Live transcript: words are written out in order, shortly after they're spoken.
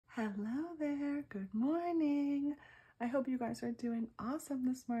Hello there, good morning. I hope you guys are doing awesome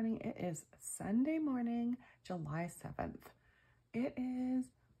this morning. It is Sunday morning, July 7th. It is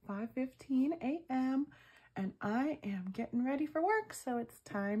 5:15 a.m. and I am getting ready for work, so it's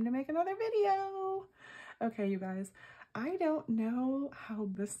time to make another video. Okay, you guys, I don't know how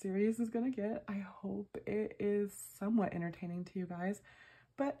this series is gonna get. I hope it is somewhat entertaining to you guys,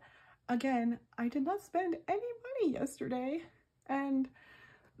 but again, I did not spend any money yesterday, and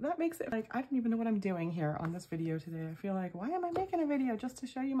that makes it like I don't even know what I'm doing here on this video today. I feel like, why am I making a video just to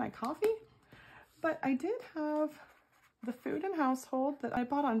show you my coffee? But I did have the food and household that I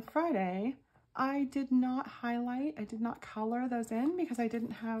bought on Friday. I did not highlight, I did not color those in because I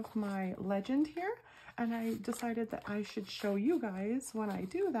didn't have my legend here, and I decided that I should show you guys when I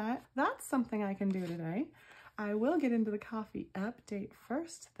do that. That's something I can do today. I will get into the coffee update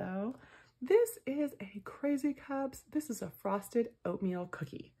first though. This is a Crazy Cups. This is a frosted oatmeal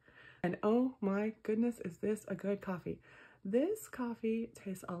cookie. And oh my goodness, is this a good coffee. This coffee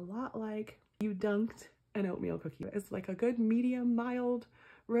tastes a lot like you dunked an oatmeal cookie. It's like a good medium mild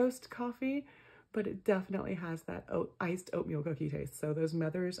roast coffee, but it definitely has that iced oatmeal cookie taste. So those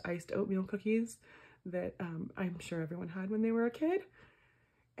Mother's iced oatmeal cookies that I'm sure everyone had when they were a kid,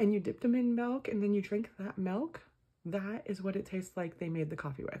 and you dipped them in milk and then you drink that milk, that is what it tastes like they made the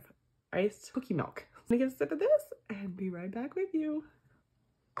coffee with. Iced cookie milk. I'm gonna get a sip of this and be right back with you.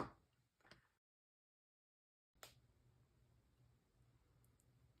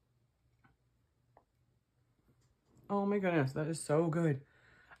 Oh my goodness, that is so good.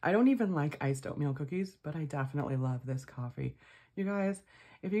 I don't even like iced oatmeal cookies, but I definitely love this coffee. You guys,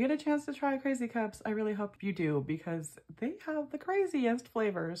 if you get a chance to try Crazy Cups, I really hope you do because they have the craziest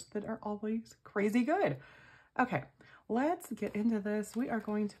flavors that are always crazy good. Okay, let's get into this. We are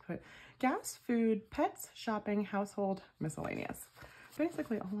going to put gas, food, pets, shopping, household, miscellaneous.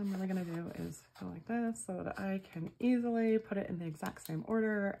 Basically, all I'm really gonna do is go like this so that I can easily put it in the exact same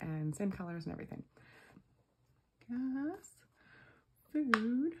order and same colors and everything. Gas,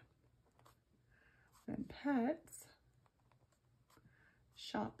 food, then pets,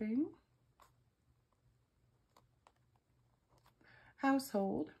 shopping,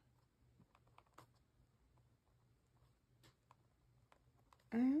 household,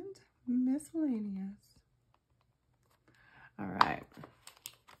 and miscellaneous. All right.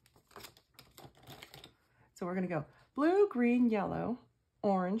 So we're gonna go blue, green, yellow,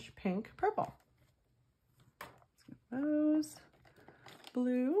 orange, pink, purple. Let's get those.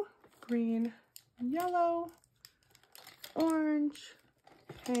 Blue, green, yellow, orange,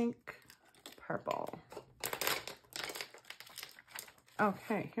 pink, purple.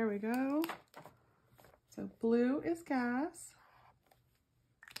 Okay, here we go. So blue is gas.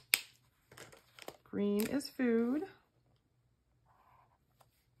 Green is food.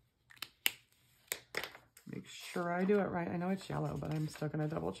 Make sure I do it right. I know it's yellow, but I'm still gonna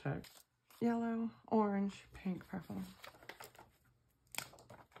double check. Yellow, orange, pink, purple.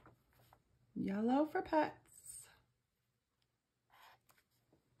 Yellow for pets.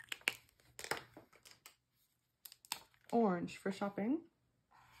 Orange for shopping.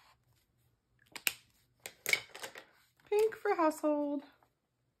 Pink for household.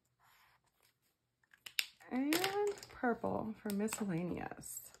 And purple for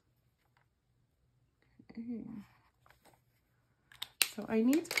miscellaneous. Okay. So I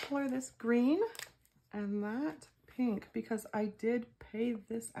need to color this green and that pink because I did pay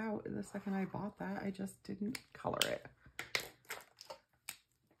this out the second I bought that. I just didn't color it.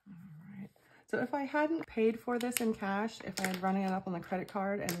 All right. So if I hadn't paid for this in cash, if I had running it up on the credit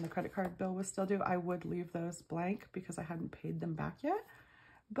card and the credit card bill was still due, I would leave those blank because I hadn't paid them back yet.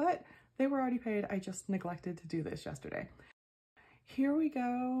 But they were already paid. I just neglected to do this yesterday. Here we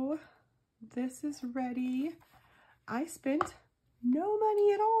go. This is ready. I spent no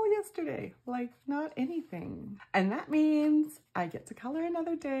money at all yesterday, like not anything. And that means I get to color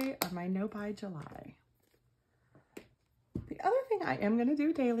another day on my No Buy July. The other thing I am gonna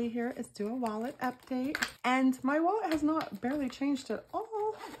do daily here is do a wallet update. And my wallet has not barely changed at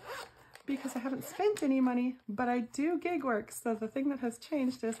all because I haven't spent any money, but I do gig work. So the thing that has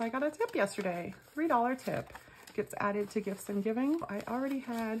changed is I got a tip yesterday, $3 tip. Gets added to gifts and giving. I already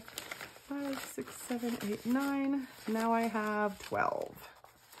had 5, 6, 7, 8, 9. Now I have 12.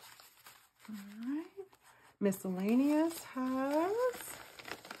 All right. Miscellaneous has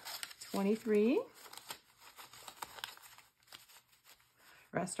 23.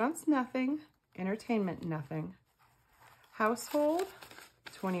 Restaurants, nothing. Entertainment, nothing. Household,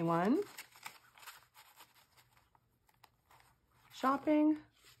 21. Shopping,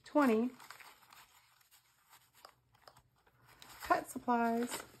 20. Pet supplies,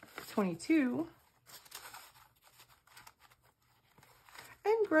 $22.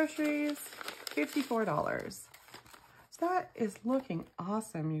 And groceries, $54. So that is looking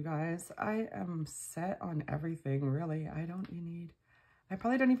awesome, you guys. I am set on everything, really. I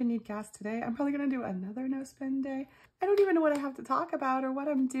probably don't even need gas today. I'm probably gonna do another no spend day. I don't even know what I have to talk about or what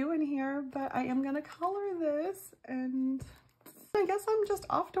I'm doing here, but I am gonna color this, and I guess I'm just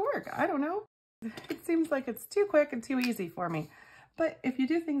off to work. I don't know. It seems like it's too quick and too easy for me. But if you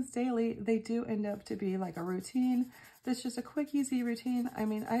do things daily, they do end up to be like a routine. That's just a quick, easy routine. I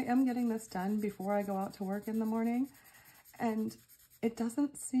mean, I am getting this done before I go out to work in the morning, and it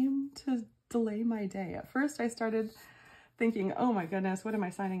doesn't seem to delay my day. At first, I started thinking, oh my goodness, what am I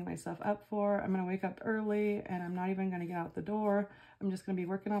signing myself up for? I'm gonna wake up early and I'm not even gonna get out the door. I'm just gonna be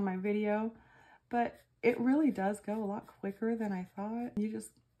working on my video. But it really does go a lot quicker than I thought. You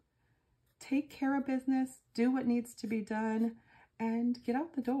just take care of business, do what needs to be done, and get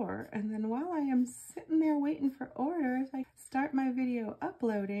out the door. And then while I am sitting there waiting for orders, I start my video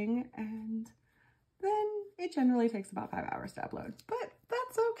uploading, and then it generally takes about 5 hours to upload. But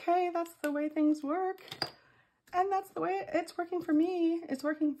that's okay, that's the way things work. And that's the way it's working for me. It's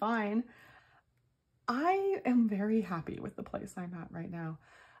working fine. I am very happy with the place I'm at right now.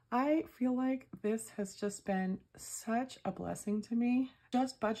 I feel like this has just been such a blessing to me,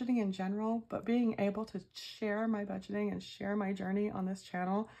 just budgeting in general, but being able to share my budgeting and share my journey on this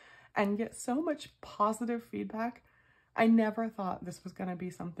channel and get so much positive feedback. I never thought this was going to be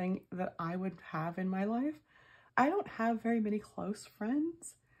something that I would have in my life. I don't have very many close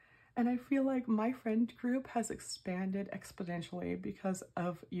friends. And I feel like my friend group has expanded exponentially because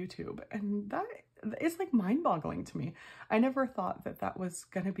of YouTube. And that is like mind-boggling to me. I never thought that that was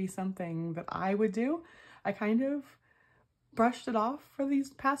going to be something that I would do. I kind of brushed it off for these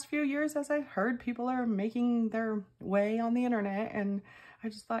past few years as I heard people are making their way on the internet. And I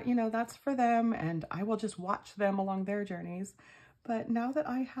just thought, you know, that's for them and I will just watch them along their journeys. But now that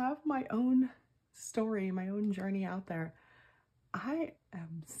I have my own story, my own journey out there, I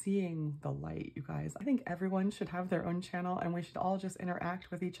am seeing the light, you guys. I think everyone should have their own channel and we should all just interact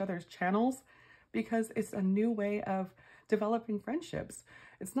with each other's channels because it's a new way of developing friendships.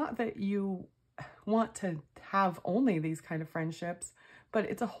 It's not that you want to have only these kind of friendships, but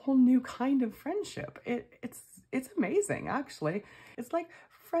it's a whole new kind of friendship. It's amazing, actually. It's like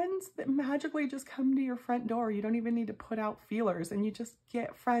friends that magically just come to your front door. You don't even need to put out feelers and you just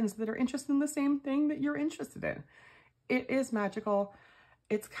get friends that are interested in the same thing that you're interested in. It is magical.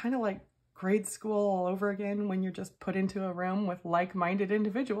 It's kind of like grade school all over again when you're just put into a room with like-minded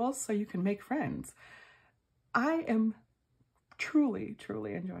individuals so you can make friends. I am truly,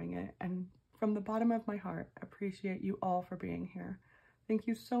 truly enjoying it. And from the bottom of my heart, appreciate you all for being here. Thank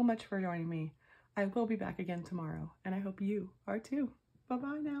you so much for joining me. I will be back again tomorrow, and I hope you are too.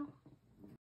 Bye-bye now.